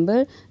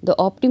remember, the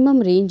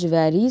optimum range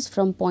varies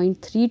from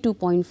 0.3 to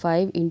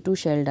 0.5 into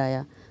shell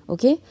dia.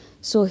 Okay.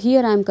 So,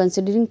 here I am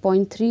considering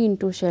 0.3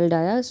 into shell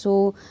dia.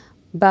 So,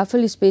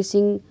 baffle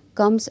spacing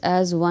comes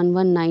as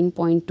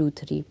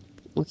 119.23.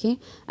 Okay.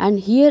 And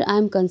here I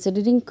am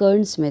considering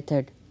Kern's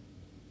method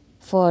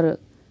for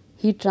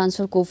heat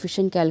transfer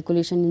coefficient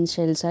calculation in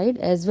shell side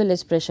as well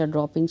as pressure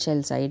drop in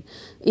shell side.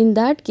 In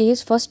that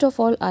case, first of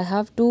all, I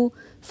have to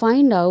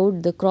find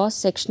out the cross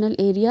sectional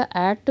area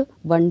at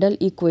bundle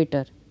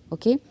equator.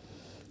 Okay.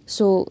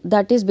 So,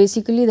 that is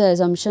basically the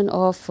assumption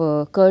of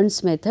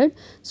Kern's method.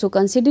 So,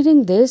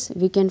 considering this,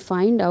 we can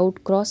find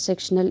out cross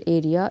sectional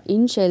area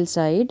in shell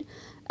side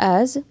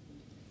as,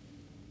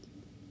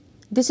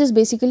 this is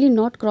basically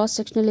not cross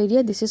sectional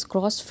area, this is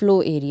cross flow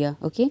area.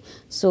 Okay.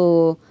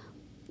 So,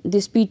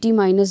 this Pt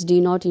minus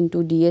d naught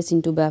into ds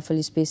into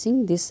baffle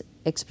spacing, this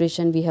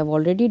expression we have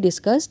already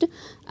discussed,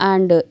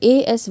 and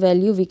As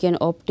value we can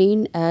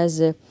obtain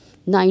as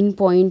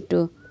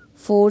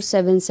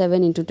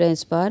 9.477 into 10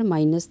 power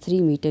minus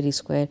 3 meter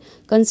square.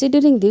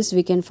 Considering this,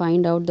 we can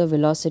find out the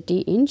velocity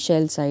in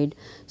shell side.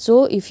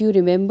 So, if you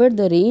remember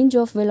the range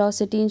of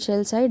velocity in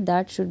shell side,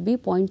 that should be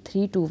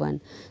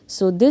 0.321.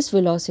 So, this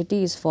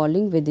velocity is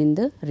falling within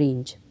the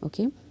range.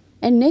 Okay.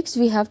 And next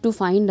we have to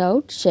find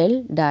out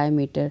shell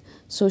diameter.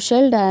 So,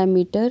 shell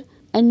diameter,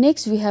 and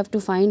next we have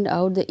to find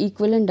out the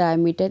equivalent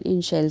diameter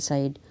in shell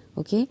side.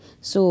 Okay.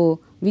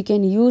 So, we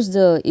can use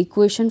the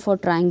equation for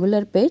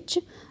triangular pitch,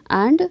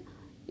 and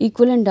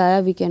equivalent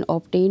dia we can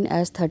obtain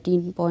as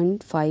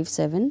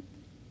 13.57.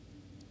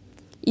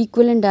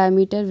 Equivalent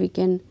diameter we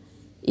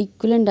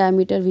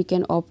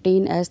can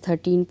obtain as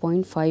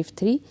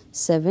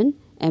 13.537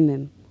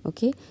 mm.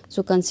 Okay.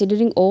 So,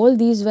 considering all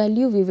these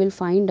value, we will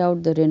find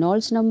out the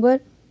Reynolds number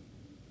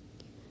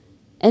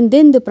and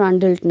then the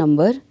Prandtl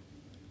number,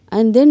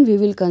 and then we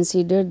will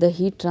consider the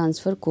heat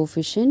transfer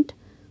coefficient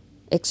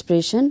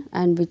expression,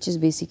 and which is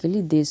basically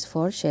this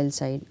for shell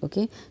side.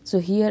 Okay. So,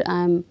 here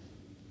I am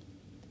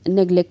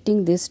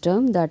neglecting this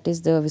term, that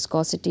is the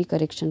viscosity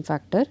correction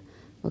factor.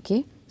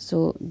 Okay.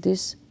 So,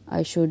 this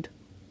I should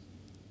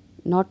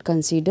not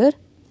consider.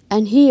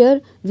 And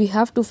here we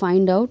have to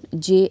find out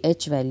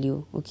JH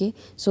value. Okay.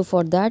 So,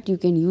 for that you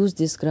can use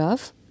this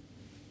graph.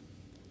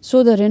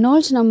 So, the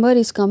Reynolds number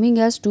is coming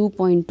as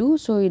 2.2.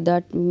 So,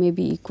 that may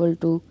be equal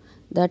to,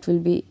 that will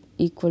be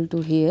equal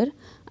to here.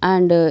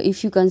 And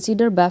if you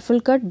consider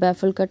baffle cut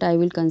I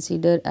will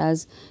consider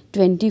as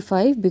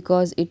 25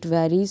 because it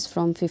varies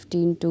from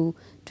 15 to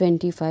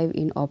 25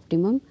 in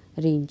optimum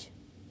range.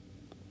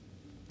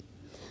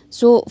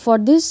 So, for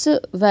this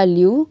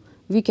value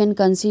we can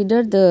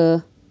consider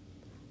the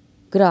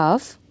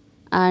graph,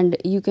 and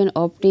you can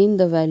obtain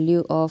the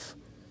value of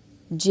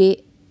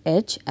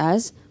JH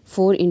as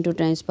 4 into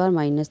 10 power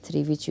minus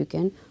 3, which you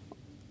can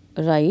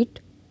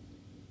write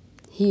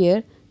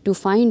here to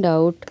find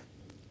out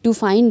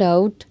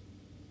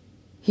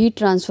heat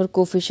transfer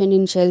coefficient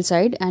in shell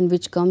side, and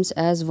which comes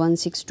as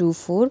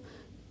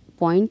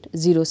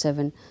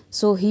 1624.07.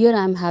 So, here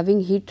I am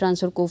having heat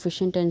transfer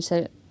coefficient and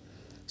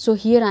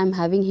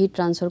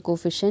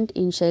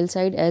in shell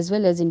side as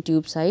well as in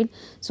tube side.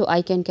 So,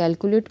 I can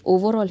calculate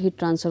overall heat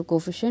transfer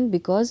coefficient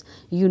because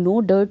you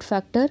know dirt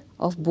factor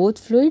of both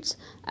fluids,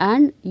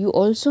 and you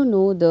also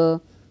know the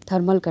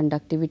thermal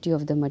conductivity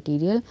of the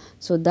material.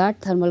 So,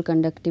 that thermal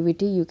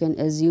conductivity you can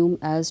assume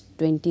as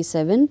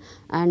 27,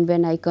 and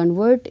when I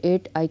convert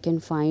it, I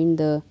can find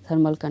the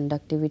thermal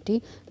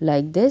conductivity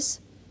like this,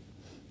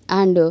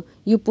 and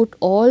you put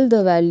all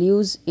the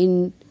values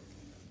in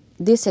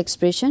this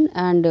expression,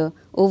 and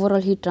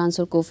overall heat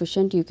transfer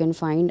coefficient you can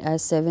find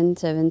as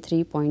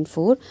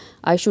 773.4.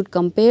 I should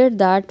compare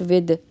that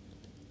with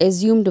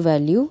assumed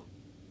value.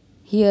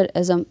 Here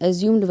as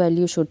assumed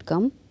value should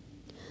come.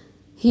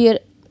 Here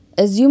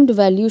assumed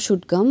value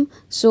should come.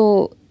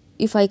 So,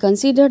 if I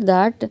consider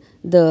that,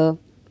 the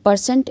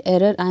percent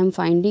error I am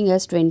finding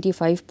as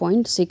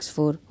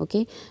 25.64.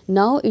 Okay.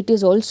 Now, it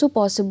is also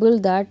possible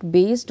that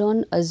based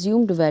on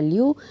assumed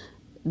value,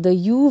 the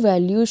U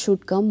value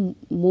should come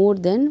more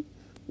than,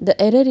 the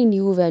error in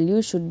U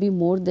value should be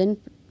more than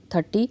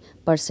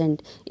 30%.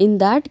 In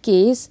that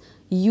case,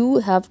 you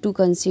have to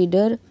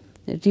consider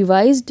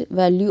revised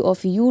value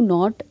of U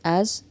naught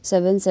as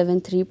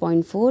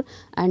 773.4,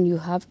 and you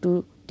have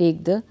to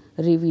take the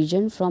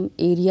revision from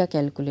area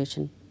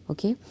calculation.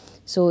 Okay.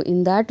 So,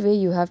 in that way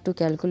you have to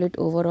calculate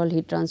overall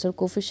heat transfer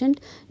coefficient.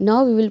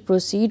 Now, we will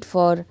proceed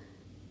for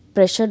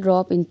pressure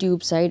drop in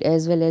tube side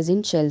as well as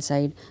in shell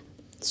side.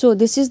 So,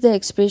 this is the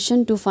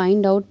expression to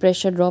find out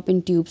pressure drop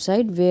in tube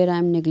side, where I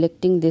am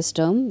neglecting this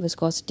term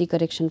viscosity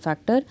correction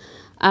factor,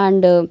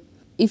 and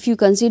if you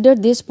consider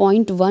this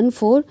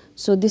 0.14,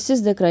 so this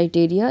is the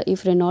criteria.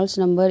 If Reynolds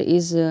number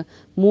is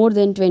more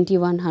than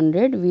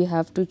 2100, we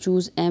have to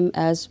choose m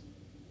as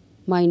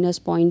minus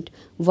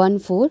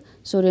 0.14.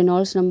 So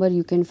Reynolds number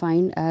you can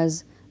find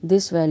as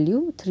this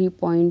value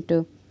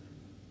 3.3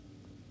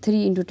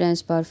 into 10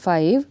 power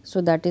 5.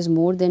 So that is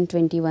more than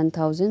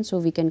 21,000. So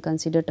we can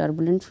consider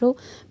turbulent flow,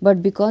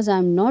 but because I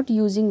am not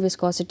using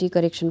viscosity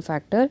correction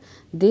factor,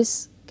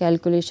 this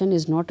calculation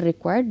is not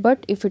required,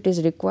 but if it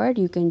is required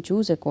you can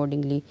choose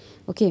accordingly.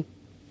 Okay.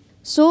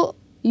 So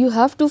you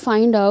have to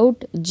find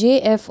out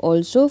JF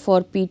also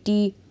for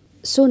PT.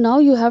 So now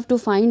you have to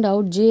find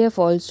out JF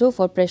also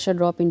for pressure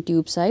drop in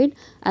tube side,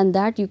 and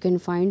that you can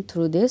find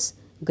through this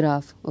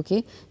graph.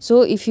 Okay.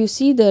 So if you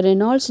see the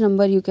Reynolds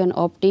number you can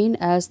obtain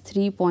as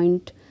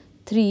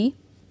 3.3,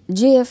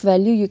 JF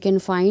value you can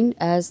find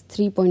as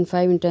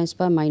 3.5 into 10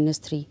 power minus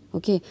 3.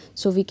 Okay.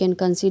 So we can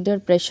consider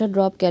pressure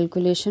drop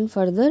calculation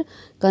further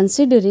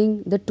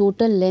considering the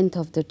total length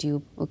of the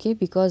tube. Okay.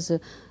 Because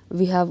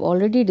we have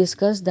already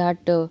discussed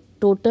that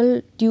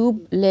total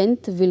tube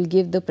length will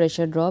give the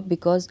pressure drop,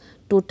 because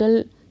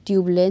total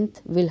tube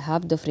length will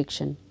have the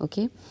friction.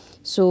 Okay.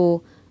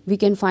 So we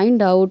can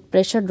find out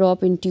pressure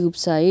drop in tube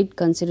side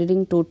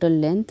considering total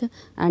length,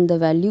 and the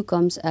value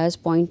comes as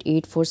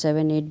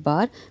 0.8478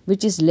 bar,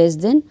 which is less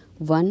than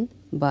 1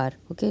 bar.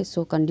 Okay.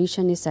 So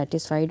condition is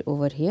satisfied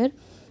over here.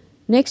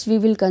 Next we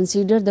will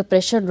consider the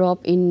pressure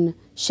drop in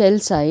shell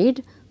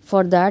side.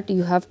 For that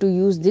you have to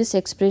use this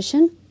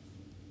expression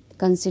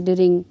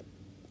considering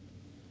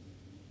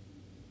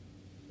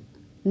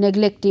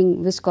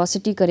neglecting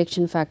viscosity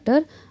correction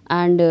factor,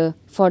 and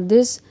for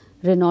this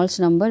Reynolds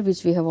number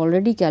which we have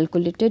already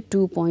calculated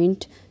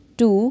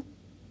 2.2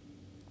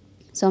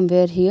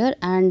 somewhere here,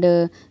 and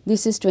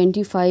this is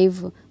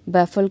 25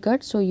 baffle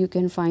cut. So you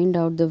can find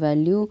out the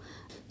value.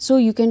 So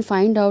you can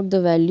find out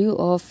the value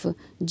of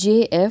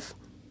JF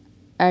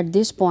at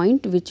this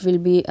point, which will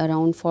be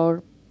around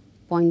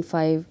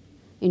 4.5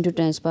 into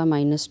 10 power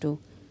minus 2,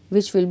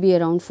 which will be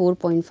around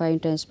 4.5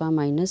 into 10 power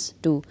minus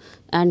 2.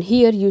 And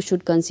here you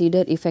should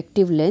consider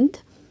effective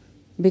length,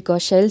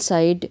 because shell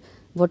side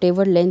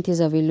whatever length is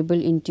available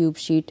in tube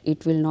sheet,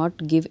 it will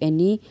not give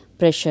any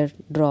pressure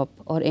drop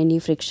or any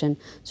friction.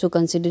 So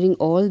considering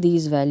all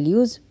these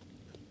values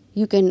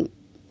you can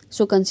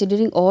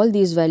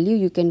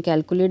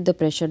calculate the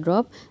pressure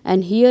drop,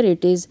 and here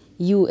it is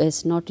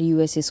US, not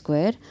US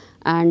square,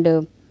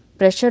 and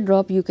pressure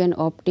drop you can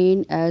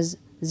obtain as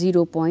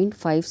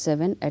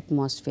 0.57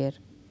 atmosphere,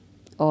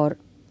 or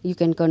you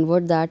can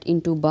convert that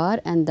into bar,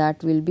 and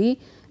that will be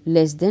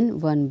less than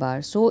 1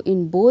 bar. So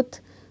in both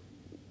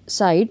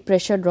side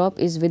pressure drop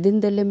is within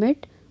the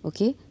limit.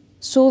 Okay.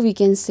 So we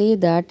can say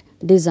that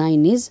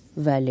design is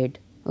valid.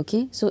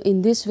 Okay. So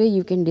in this way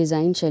you can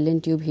design shell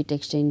and tube heat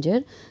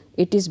exchanger.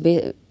 It is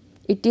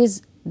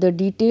the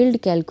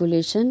detailed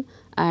calculation,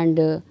 and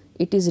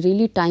it is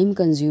really time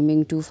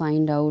consuming to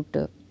find out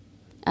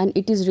and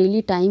it is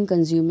really time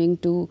consuming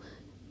to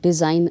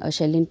design a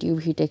shell and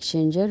tube heat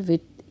exchanger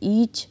with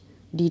each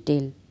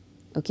detail.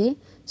 Okay.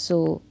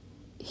 So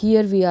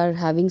here we are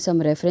having some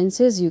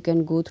references. You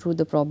can go through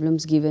the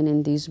problems given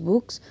in these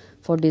books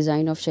for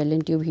design of shell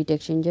and tube heat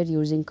exchanger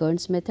using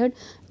Kern's method.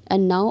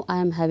 And now I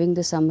am having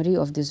the summary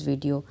of this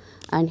video,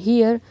 and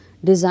here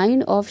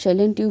design of shell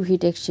and tube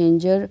heat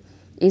exchanger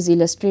is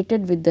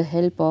illustrated with the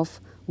help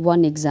of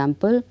one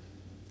example.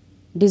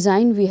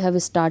 Design we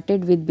have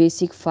started with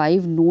basic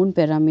 5 known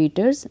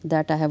parameters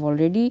that I have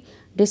already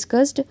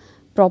discussed.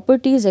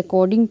 Properties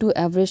according to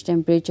average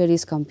temperature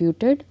is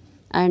computed,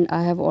 and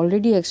I have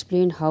already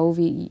explained how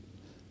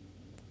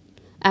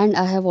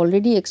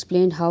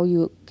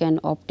you can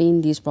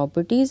obtain these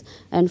properties.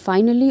 And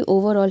finally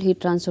overall heat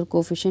transfer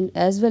coefficient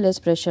as well as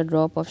pressure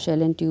drop of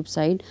shell and tube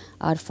side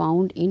are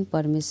found in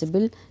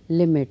permissible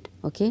limit.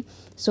 Okay.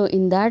 So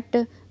in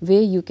that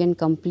way you can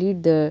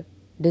complete the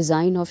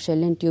design of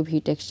shell and tube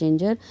heat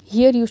exchanger.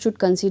 Here you should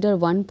consider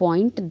one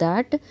point,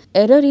 that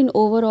error in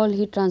overall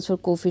heat transfer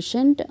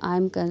coefficient I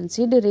am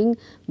considering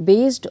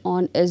based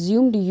on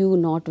assumed U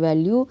naught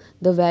value.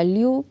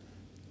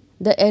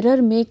 The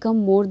error may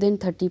come more than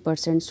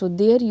 30%. So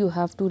there you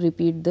have to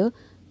repeat the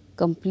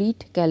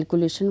complete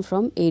calculation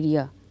from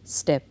area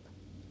step.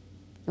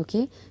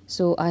 Okay.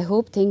 So I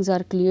hope things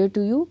are clear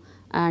to you,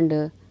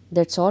 and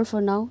that's all for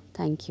now.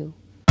 Thank you.